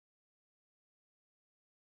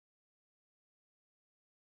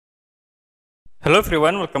Hello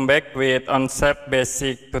everyone, welcome back with Onshape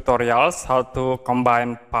basic tutorials how to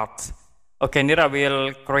combine parts. Okay, here I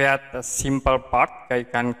will create a simple part. Okay, you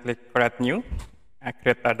can click create new,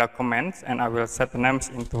 create a document, and I will set the names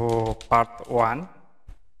into part 1.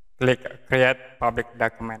 Click create public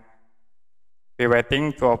document. Be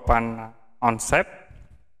waiting to open Onshape.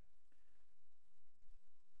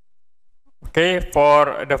 Okay,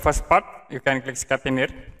 for the first part, you can click sketch in here,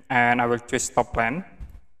 and I will choose top plane.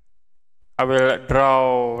 I will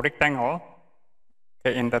draw rectangle,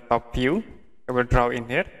 okay, in the top view. I will draw in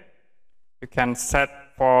here. You can set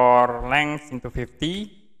for length into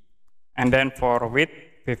 50 and then for width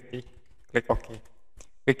 50. Click OK.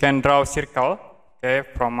 We can draw circle, okay,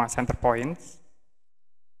 from center points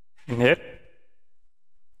in here.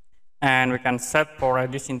 And we can set for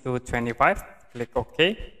radius into 25. Click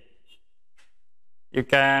OK. You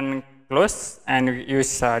can close and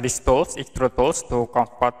use these tools, extrude tools, to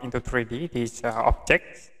convert into 3D these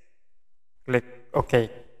objects. Click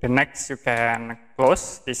OK. The next you can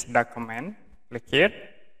close this document. Click here.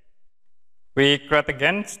 We create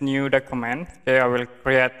again new document. Okay, I will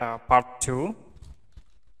create part 2.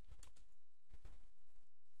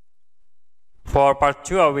 For part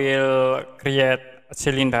 2, I will create a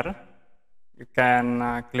cylinder. You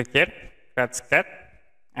can click here, create sketch,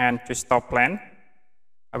 and choose top plane.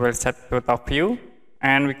 I will set to top view,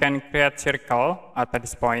 and we can create circle at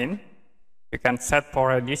this point. You can set for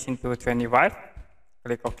radius into 25.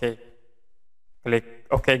 Click OK. Click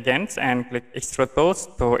OK again, and click extrude tools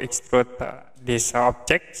to extrude these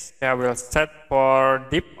objects. Okay, I will set for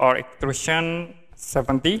dip or extrusion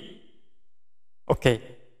 70. OK.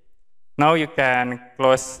 Now you can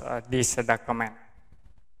close this document.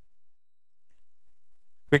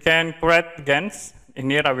 We can create again. In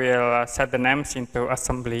here, I will set the names into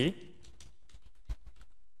assembly.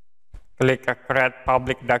 Click create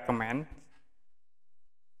public document.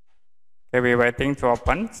 Okay, we're waiting to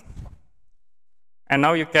open. And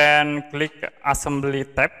now you can click assembly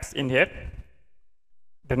tabs in here.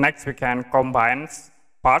 The next, we can combine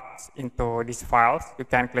parts into these files. You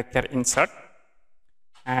can click here insert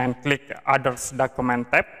and click others document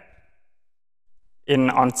tab. In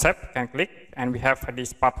Onshape, you can click, and we have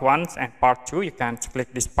this part 1 and part 2. You can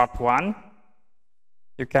click this part 1.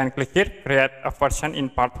 You can click here, create a version in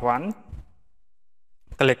part 1.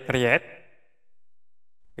 Click create.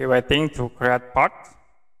 We're waiting to create part.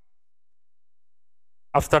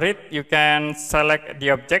 After it, you can select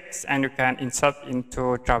the objects and you can insert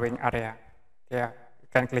into drawing area. Yeah, you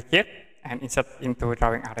can click here and insert into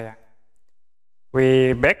drawing area.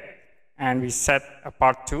 We back and we set a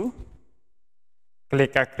part 2.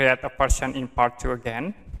 Click create a version in part 2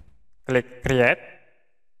 again. Click create.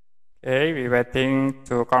 Okay, we're waiting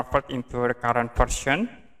to convert into the current version.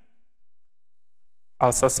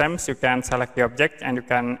 Also, same, you can select the object and you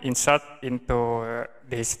can insert into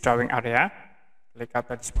this drawing area. Click at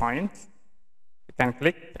this point. You can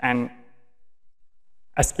click and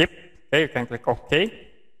escape. Okay, you can click OK.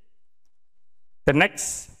 The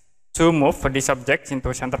next to move for these objects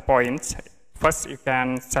into center points, first you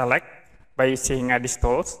can select by using these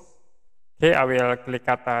tools. Okay, I will click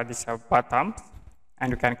at this bottom, and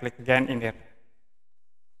you can click again in here.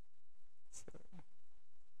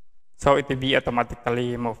 So it will be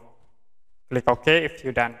automatically moved. Click OK if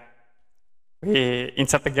you're done. We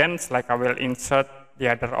insert again, like I will insert the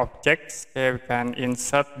other objects. Okay, we can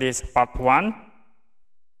insert this part 1,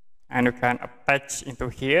 and you can attach into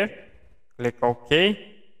here. Click OK.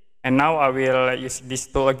 And now I will use this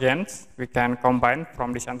tool again. We can combine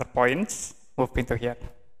from these center points, move into here.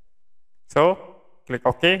 So click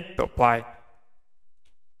OK to apply.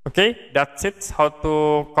 Okay, that's it. How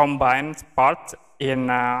to combine parts in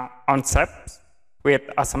Onshape with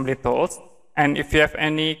assembly tools. And if you have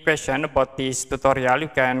any question about this tutorial, you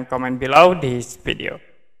can comment below this video.